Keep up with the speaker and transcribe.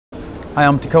Hi,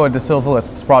 I'm Tekoa De Silva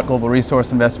with Sprott Global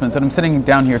Resource Investments, and I'm sitting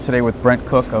down here today with Brent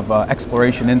Cook of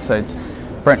Exploration Insights.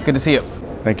 Brent, good to see you.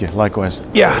 Thank you. Likewise.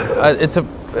 Yeah, it's a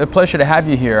pleasure to have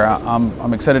you here.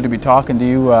 I'm excited to be talking to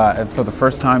you for the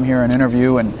first time here in an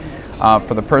interview, and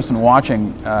for the person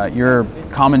watching, your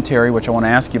commentary, which I want to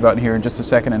ask you about here in just a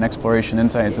second, in Exploration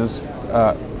Insights, is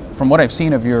from what I've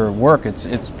seen of your work,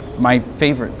 it's my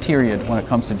favorite period when it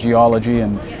comes to geology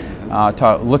and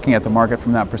looking at the market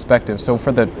from that perspective. So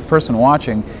for the person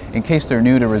watching, in case they're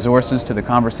new to resources, to the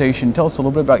conversation, tell us a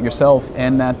little bit about yourself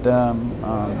and that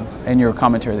and your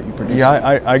commentary that you produce.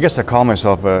 Yeah, I guess I call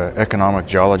myself an economic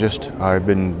geologist. I've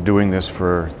been doing this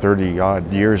for 30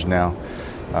 odd years now.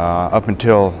 Up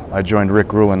until I joined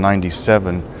Rick Rule in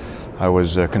 '97, I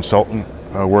was a consultant.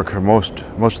 I worked for most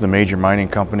of the major mining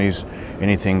companies,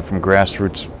 anything from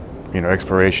grassroots,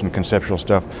 exploration, conceptual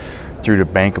stuff, through to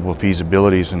bankable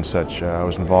feasibilities and such. I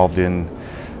was involved in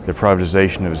the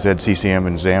privatization of ZCCM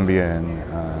in Zambia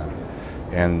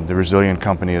and the Brazilian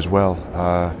company as well.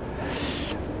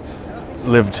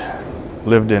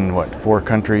 Lived in 4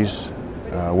 countries,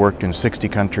 worked in 60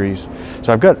 countries.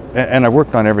 So I've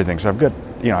worked on everything. So I've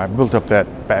built up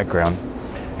that background.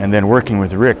 And then working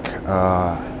with Rick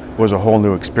was a whole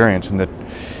new experience in that,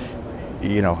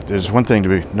 there's one thing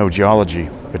to know geology,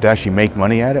 but to actually make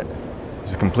money at it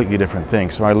is a completely different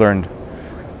thing. So I learned,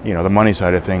 the money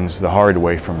side of things the hard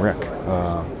way from Rick.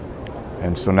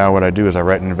 And so now what I do is I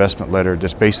write an investment letter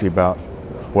just basically about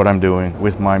what I'm doing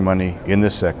with my money in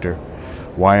this sector,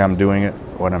 why I'm doing it,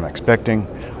 what I'm expecting,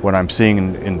 what I'm seeing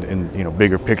in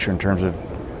bigger picture in terms of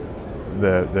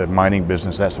the mining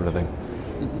business, that sort of thing.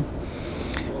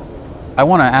 I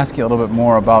want to ask you a little bit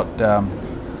more about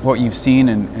what you've seen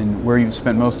and where you've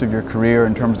spent most of your career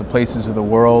in terms of places of the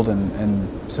world and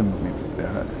some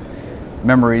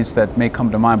memories that may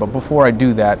come to mind. But before I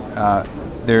do that,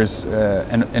 there's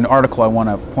an article I want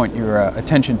to point your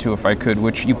attention to, if I could,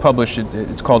 which you published.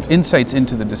 It's called Insights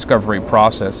into the Discovery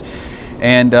Process.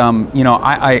 And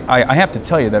I have to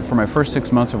tell you that for my first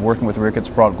 6 months of working with Rick at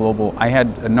Sprott Global, I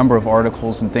had a number of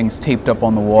articles and things taped up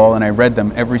on the wall, and I read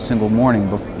them every single morning,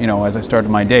 as I started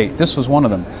my day. This was one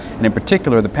of them, and in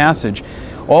particular, the passage,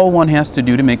 "All one has to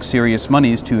do to make serious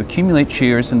money is to accumulate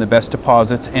shares in the best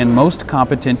deposits and most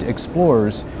competent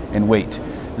explorers and wait."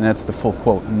 And that's the full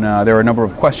quote. And there are a number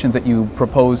of questions that you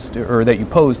proposed, or that you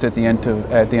posed at the end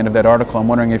of that article. I'm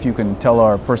wondering if you can tell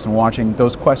our person watching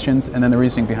those questions and then the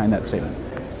reasoning behind that statement.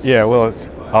 Yeah, well, it's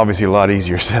obviously a lot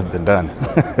easier said than done.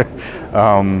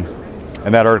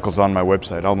 And that article's on my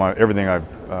website. Everything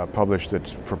I've published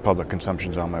that's for public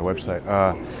consumption is on my website.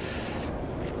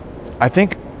 I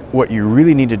think what you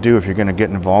really need to do if you're going to get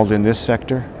involved in this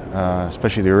sector,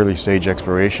 especially the early stage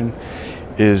exploration,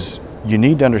 is you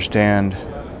need to understand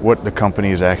what the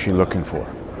company is actually looking for,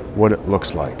 what it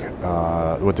looks like,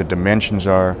 what the dimensions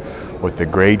are, what the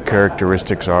grade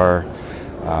characteristics are,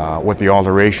 what the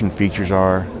alteration features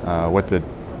are, what the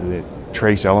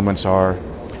trace elements are,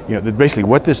 basically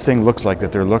what this thing looks like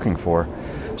that they're looking for,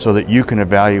 so that you can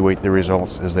evaluate the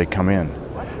results as they come in.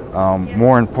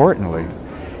 More importantly,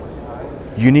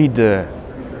 you need to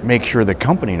make sure the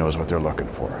company knows what they're looking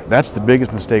for. That's the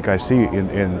biggest mistake I see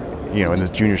in this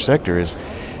junior sector is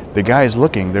the guys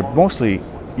looking, they're mostly,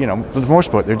 for the most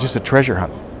part, they're just a treasure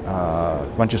hunt. A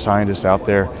bunch of scientists out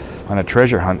there on a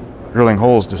treasure hunt, drilling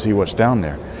holes to see what's down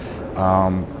there.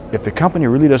 If the company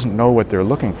really doesn't know what they're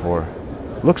looking for,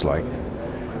 looks like,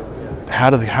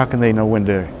 how can they know when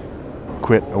to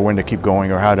quit or when to keep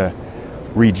going or how to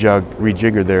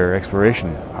rejigger their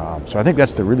exploration? So I think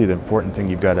that's really the important thing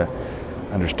you've got to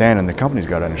understand, and the company's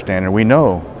got to understand. And we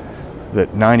know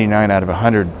that 99 out of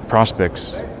 100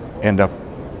 prospects end up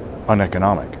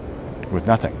uneconomic with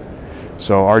nothing.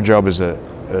 So our job as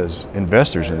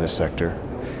investors in this sector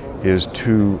is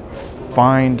to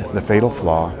find the fatal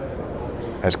flaw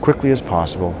as quickly as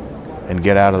possible and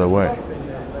get out of the way.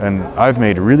 And I've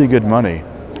made really good money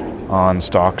on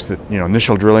stocks that,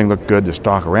 initial drilling looked good, the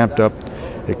stock ramped up,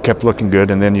 it kept looking good,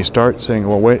 and then you start saying,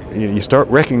 well, wait, you start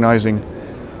recognizing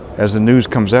as the news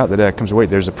comes out that comes, wait,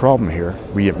 there's a problem here,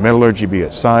 be it metallurgy, be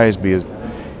it size, be it,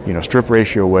 strip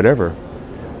ratio, whatever.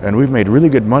 And we've made really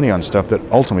good money on stuff that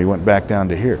ultimately went back down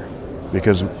to here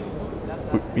because,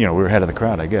 we were ahead of the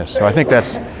crowd, I guess. So I think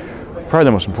that's probably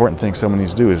the most important thing someone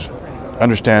needs to do is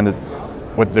understand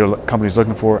what their company's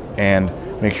looking for and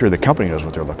make sure the company knows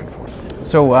what they're looking for.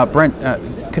 So Brent,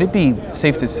 could it be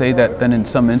safe to say that then in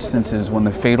some instances when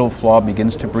the fatal flaw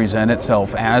begins to present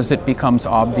itself, as it becomes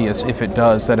obvious, if it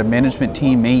does, that a management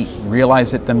team may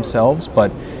realize it themselves,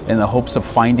 but in the hopes of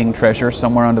finding treasure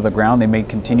somewhere under the ground, they may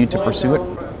continue to pursue it?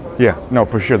 Yeah, no,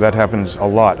 for sure, that happens a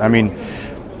lot. I mean,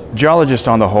 geologists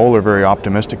on the whole are very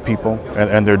optimistic people,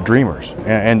 and they're dreamers,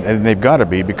 and they've got to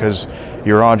be, because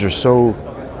your odds are so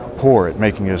poor at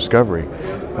making a discovery.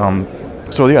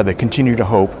 So yeah, they continue to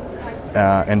hope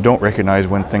and don't recognize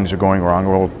when things are going wrong,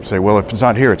 or will say, well, if it's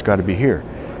not here, it's got to be here.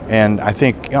 And I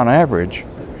think on average,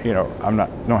 you know,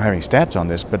 don't have any stats on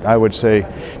this, but I would say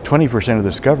 20% of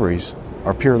discoveries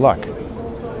are pure luck,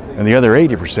 and the other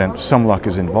 80%, some luck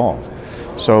is involved.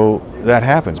 So that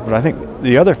happens. But I think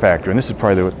the other factor, and this is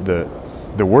probably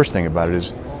the worst thing about it,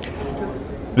 is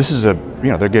this is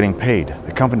they're getting paid.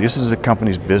 The company, this is the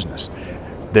company's business.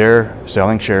 They're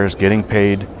selling shares, getting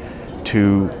paid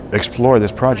to explore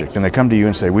this project, and they come to you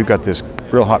and say, we've got this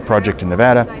real hot project in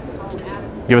Nevada,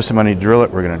 give us some money to drill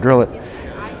it, we're going to drill it,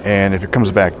 and if it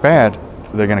comes back bad,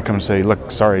 they're going to come and say,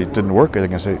 look, sorry, it didn't work. They're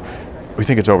going to say, we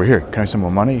think it's over here, can I have some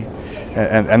more money?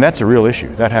 And that's a real issue.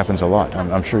 That happens a lot.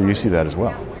 I'm sure you see that as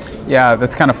well. Yeah,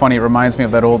 that's kind of funny. It reminds me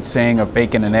of that old saying of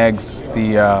bacon and eggs.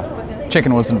 The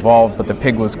chicken was involved, but the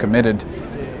pig was committed.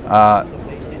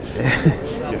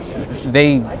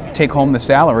 They take home the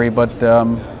salary, but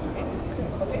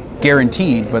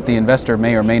guaranteed, but the investor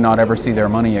may or may not ever see their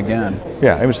money again.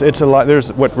 Yeah, it's a lot.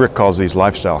 There's what Rick calls these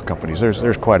lifestyle companies.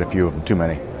 There's quite a few of them, too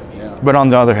many. Yeah. But on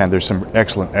the other hand, there's some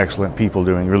excellent people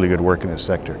doing really good work in this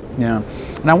sector. Yeah,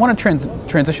 and I want to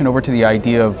transition over to the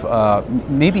idea of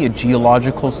maybe a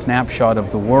geological snapshot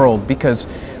of the world, because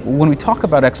when we talk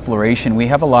about exploration, we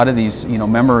have a lot of these,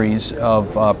 memories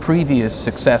of previous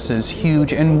successes,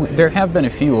 huge, and there have been a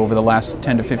few over the last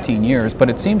 10 to 15 years,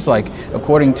 but it seems like,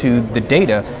 according to the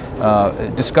data,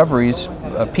 discoveries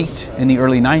peaked in the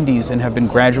early 90s and have been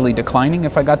gradually declining,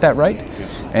 if I got that right.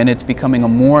 Yes. And it's becoming a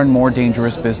more and more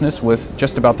dangerous business with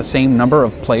just about the same number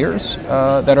of players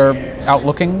that are out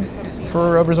looking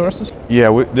for resources? Yeah,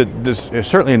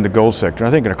 certainly in the gold sector,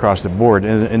 I think across the board,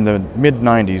 in the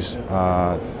mid-90s,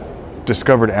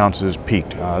 discovered ounces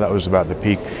peaked. That was about the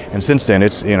peak, and since then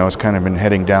it's kind of been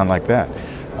heading down like that.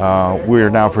 We're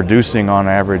now producing on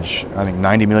average, I think,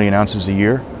 90 million ounces a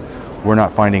year. We're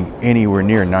not finding anywhere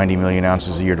near 90 million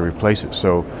ounces a year to replace it.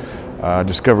 So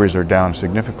discoveries are down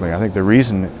significantly. I think the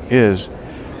reason is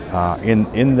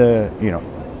in the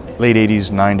late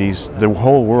 80s, 90s, the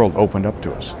whole world opened up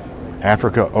to us.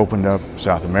 Africa opened up,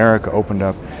 South America opened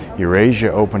up,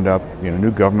 Eurasia opened up,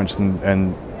 new governments,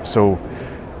 and so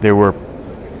there were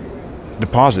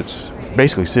deposits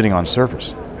basically sitting on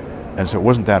surface, and so it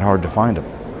wasn't that hard to find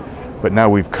them. But now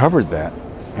we've covered that,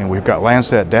 and we've got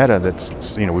Landsat data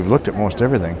that's, we've looked at most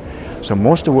everything. So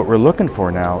most of what we're looking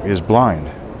for now is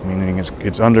blind, meaning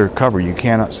it's undercover. You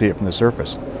cannot see it from the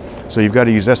surface. So you've got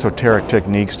to use esoteric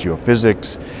techniques,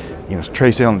 geophysics,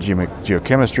 trace element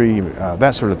geochemistry,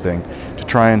 that sort of thing, to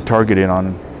try and target in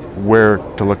on where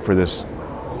to look for this,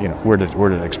 where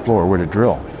to explore, where to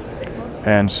drill.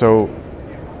 And so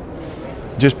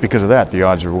just because of that, the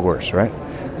odds are worse, right?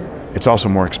 It's also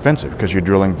more expensive because you're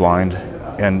drilling blind,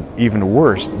 and even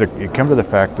worse, it comes to the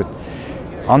fact that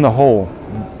on the whole,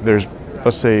 there's,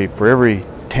 let's say, for every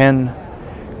 10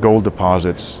 gold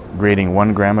deposits grading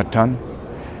 1 gram a ton,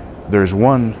 there's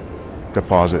one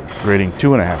deposit grading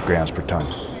 2.5 grams per ton.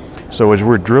 So as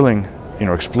we're drilling,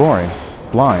 exploring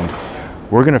blind,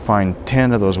 we're going to find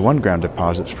 10 of those 1 gram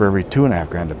deposits for every 2.5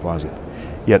 gram deposit.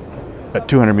 Yet at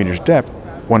 200 meters depth,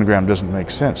 1 gram doesn't make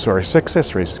sense. So our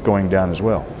success rate is going down as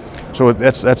well. So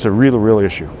that's a real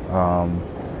issue,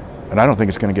 and I don't think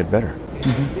it's going to get better.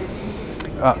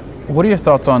 What are your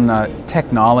thoughts on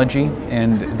technology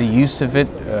and the use of it,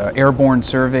 airborne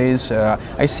surveys?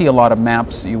 I see a lot of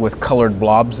maps with colored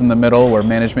blobs in the middle where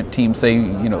management teams say,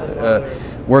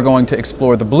 we're going to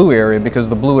explore the blue area because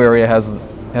the blue area has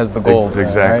the gold.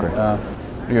 Exactly. Right?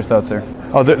 What are your thoughts there?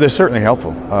 Oh, they're certainly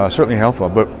helpful,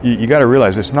 but you got to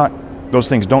realize it's not, those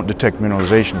things don't detect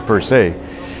mineralization per se.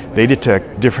 They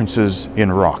detect differences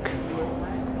in rock,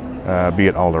 be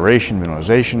it alteration,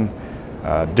 mineralization,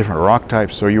 different rock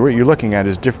types. So what you're looking at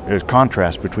is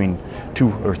contrast between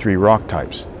 2 or 3 rock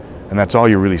types, and that's all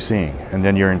you're really seeing. And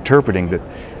then you're interpreting that,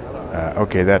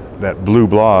 okay, that blue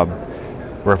blob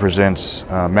represents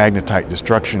magnetite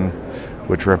destruction,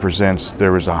 which represents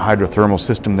there was a hydrothermal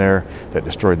system there that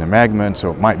destroyed the magma, and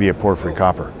so it might be a porphyry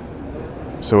copper.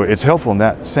 So it's helpful in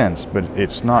that sense, but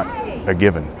it's not a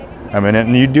given. I mean,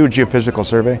 and you do a geophysical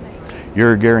survey,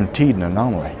 you're guaranteed an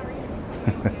anomaly.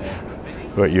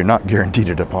 But you're not guaranteed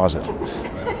a deposit.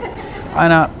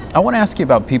 And I want to ask you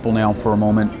about people now for a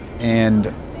moment, and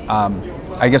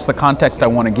I guess the context I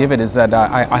want to give it is that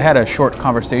I had a short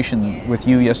conversation with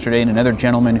you yesterday and another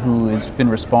gentleman who has been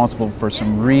responsible for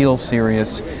some real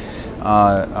serious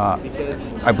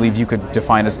I believe you could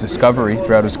define as discovery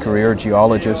throughout his career,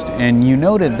 geologist, and you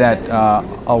noted that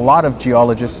a lot of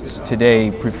geologists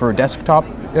today prefer desktop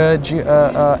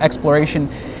exploration.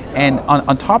 And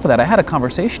on top of that, I had a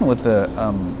conversation with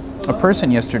a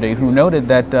person yesterday who noted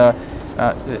that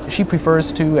she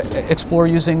prefers to explore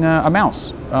using a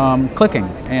mouse, clicking,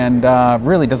 and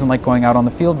really doesn't like going out on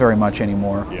the field very much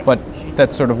anymore. Yeah. But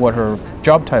that's sort of what her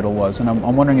job title was, and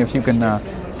I'm wondering if you can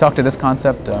talk to this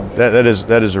concept. That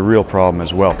is a real problem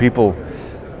as well. People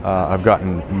have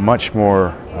gotten much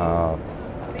more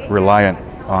reliant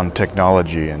on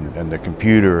technology and the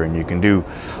computer, and you can do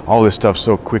all this stuff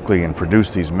so quickly and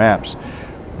produce these maps.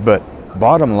 But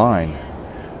bottom line,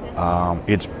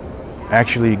 it's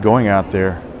actually going out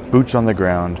there, boots on the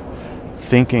ground,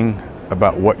 thinking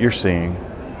about what you're seeing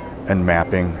and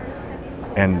mapping.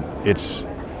 And it's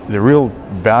the real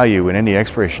value in any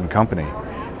exploration company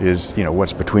is, you know,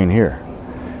 what's between here.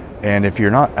 And if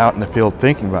you're not out in the field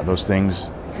thinking about those things,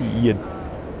 you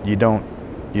don't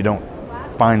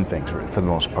find things for the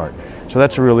most part. So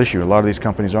that's a real issue. A lot of these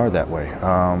companies are that way.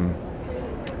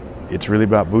 It's really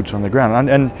about boots on the ground.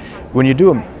 And when you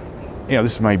do them, you know,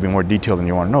 this might be more detailed than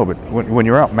you want to know, but when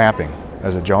you're out mapping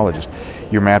as a geologist,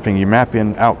 you map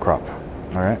in outcrop,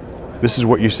 all right? This is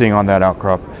what you're seeing on that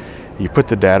outcrop. You put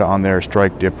the data on there,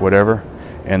 strike, dip, whatever,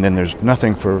 and then there's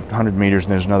nothing for 100 meters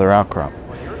and there's another outcrop.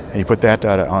 And you put that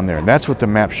data on there. And that's what the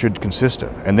map should consist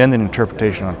of. And then an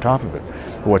interpretation on top of it.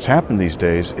 But what's happened these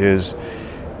days is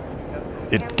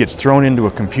it gets thrown into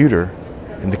a computer,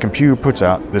 and the computer puts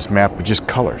out this map with just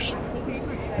colors.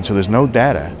 And so there's no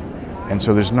data. And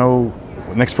so there's no,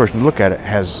 the next person to look at it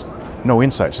has no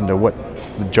insights into what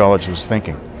the geologist was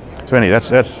thinking. So anyway,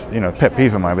 that's you know, a pet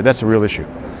peeve of mine, but that's a real issue.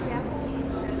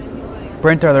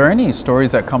 Brent, are there any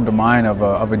stories that come to mind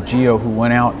of a geo who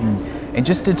went out and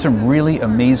just did some really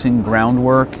amazing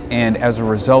groundwork, and as a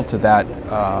result of that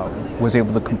was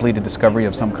able to complete a discovery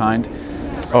of some kind?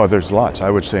 Oh, there's lots. I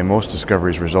would say most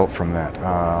discoveries result from that.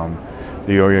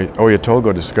 The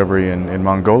Oyu discovery in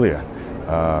Mongolia,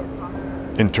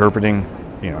 interpreting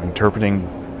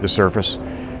the surface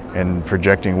and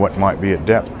projecting what might be at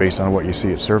depth based on what you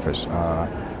see at surface.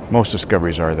 Most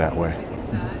discoveries are that way.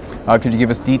 Could you give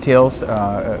us details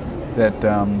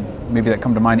that maybe that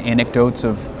come to mind, anecdotes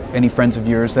of any friends of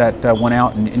yours that went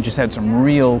out and just had some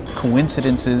real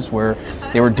coincidences where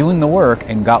they were doing the work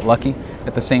and got lucky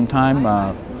at the same time,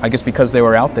 I guess because they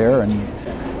were out there and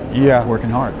working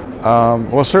hard?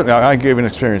 Well, certainly I gave an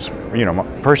experience, you know,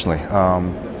 personally.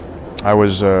 I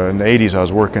was, in the 80s, I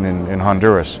was working in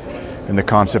Honduras, and the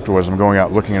concept was I'm going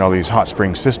out looking at all these hot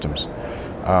spring systems.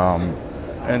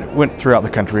 And went throughout the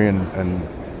country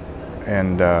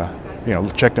and you know,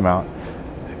 checked them out,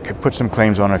 put some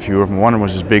claims on a few of them. One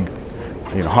was this big,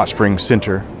 you know, hot spring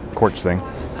sinter quartz thing.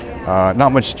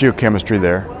 Not much geochemistry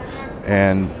there,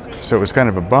 and so it was kind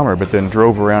of a bummer, but then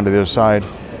drove around to the other side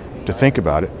to think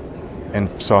about it and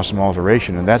saw some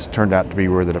alteration, and that's turned out to be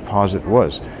where the deposit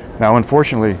was. Now,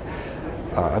 unfortunately,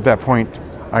 at that point,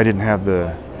 I didn't have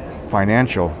the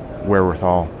financial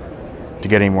wherewithal to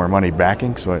get any more money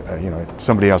backing, so you know,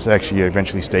 somebody else actually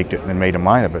eventually staked it and made a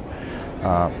mine of it.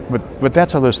 But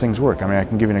that's how those things work. I mean, I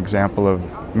can give you an example of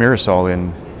Mirasol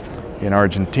in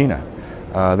Argentina.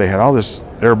 They had all this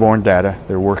airborne data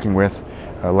they're working with,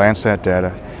 Landsat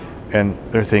data, and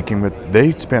they're thinking that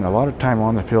they spent a lot of time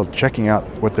on the field checking out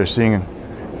what they're seeing,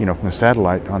 you know, from the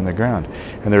satellite on the ground.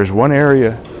 And there's one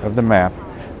area of the map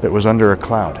that was under a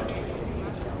cloud.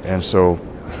 And so,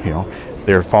 you know,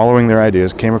 they're following their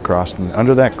ideas, came across, and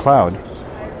under that cloud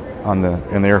in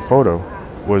the air photo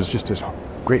was just this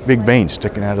great big vein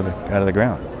sticking out of the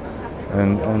ground.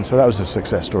 And so that was a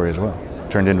success story as well.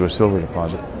 Turned into a silver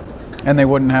deposit. And they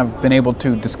wouldn't have been able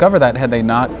to discover that had they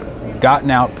not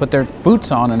gotten out, put their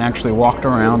boots on, and actually walked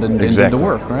around and did the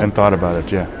work, right? And thought about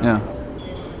it, yeah. Yeah.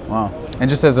 Wow. And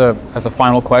just as a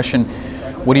final question,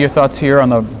 what are your thoughts here on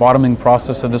the bottoming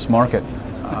process of this market?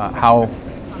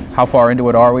 How far into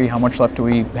it are we? How much left do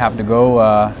we have to go?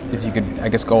 If you could, I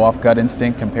guess, go off gut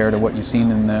instinct compared to what you've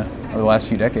seen in over the last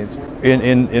few decades.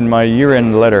 In my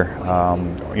year-end letter,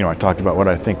 you know, I talked about what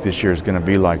I think this year is going to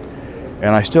be like,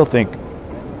 and I still think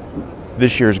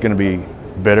this year is going to be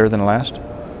better than last.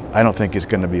 I don't think it's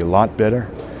going to be a lot better.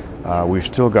 We've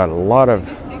still got a lot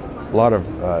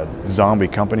of zombie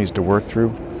companies to work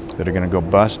through that are going to go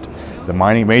bust. The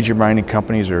major mining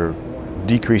companies are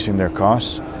decreasing their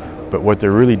costs, but what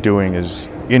they're really doing is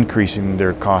increasing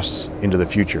their costs into the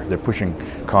future. They're pushing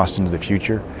costs into the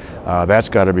future. That's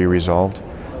got to be resolved.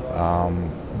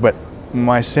 But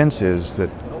my sense is that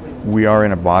we are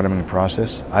in a bottoming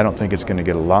process. I don't think it's going to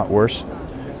get a lot worse,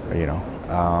 you know.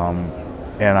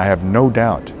 And I have no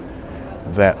doubt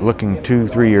that looking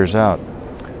 2-3 years out,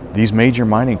 these major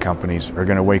mining companies are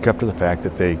going to wake up to the fact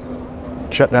that they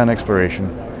shut down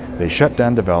exploration, they shut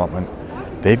down development,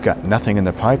 they've got nothing in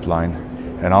the pipeline,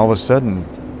 and all of a sudden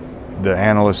the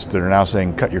analysts that are now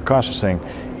saying cut your costs are saying,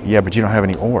 yeah, but you don't have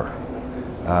any ore.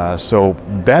 So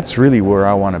that's really where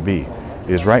I want to be,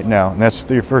 is right now, and that's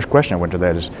the first question I went to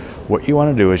that, is what you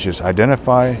want to do is just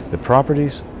identify the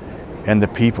properties and the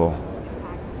people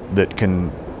that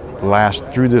can last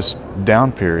through this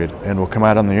down period and will come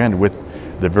out on the end with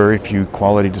the very few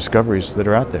quality discoveries that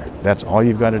are out there. That's all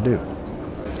you've got to do.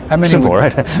 How many Simple,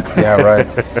 right? Yeah, right.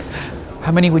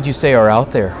 How many would you say are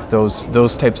out there,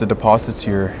 those types of deposits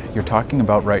you're talking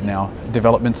about right now?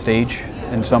 Development stage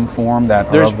in some form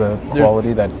that are of the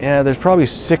quality that... Yeah, there's probably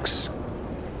 6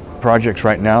 projects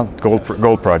right now,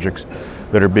 gold projects,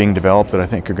 that are being developed that I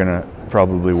think are going to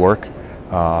probably work,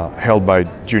 held by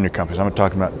junior companies. I'm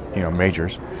talking about, you know,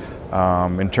 majors.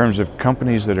 In terms of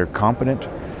companies that are competent,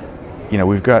 you know,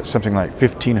 we've got something like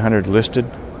 1,500 listed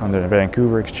on the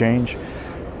Vancouver Exchange.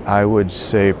 I would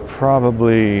say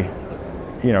probably,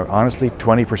 you know, honestly,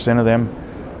 20% of them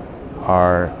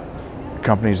are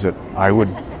companies that I would,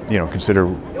 you know,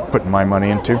 consider putting my money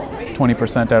into.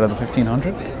 20% out of the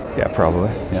 1,500? Yeah, probably.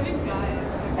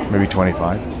 Yeah. Maybe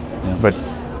 25. Yeah. But,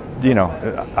 you know,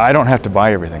 I don't have to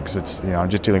buy everything because it's, you know, I'm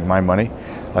just dealing with my money.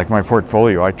 Like my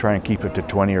portfolio, I try and keep it to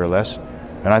 20 or less.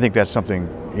 And I think that's something,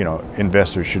 you know,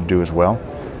 investors should do as well.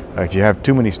 If you have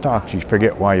too many stocks, you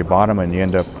forget why you bought them and you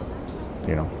end up,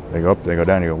 you know, they go up, they go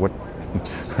down, you go, what?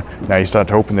 Now you start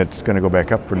hoping that it's going to go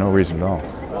back up for no reason at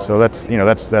all. So that's, you know,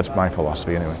 that's my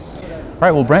philosophy anyway. All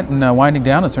right, well, Brent, winding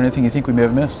down, is there anything you think we may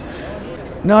have missed?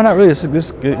 No, not really.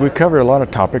 We cover a lot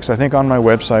of topics. I think on my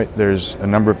website there's a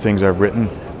number of things I've written.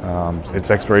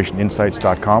 It's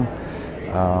explorationinsights.com.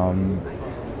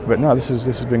 But no, this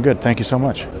has been good. Thank you so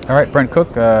much. All right, Brent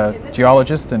Cook,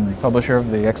 geologist and publisher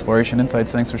of the Exploration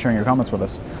Insights. Thanks for sharing your comments with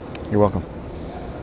us. You're welcome.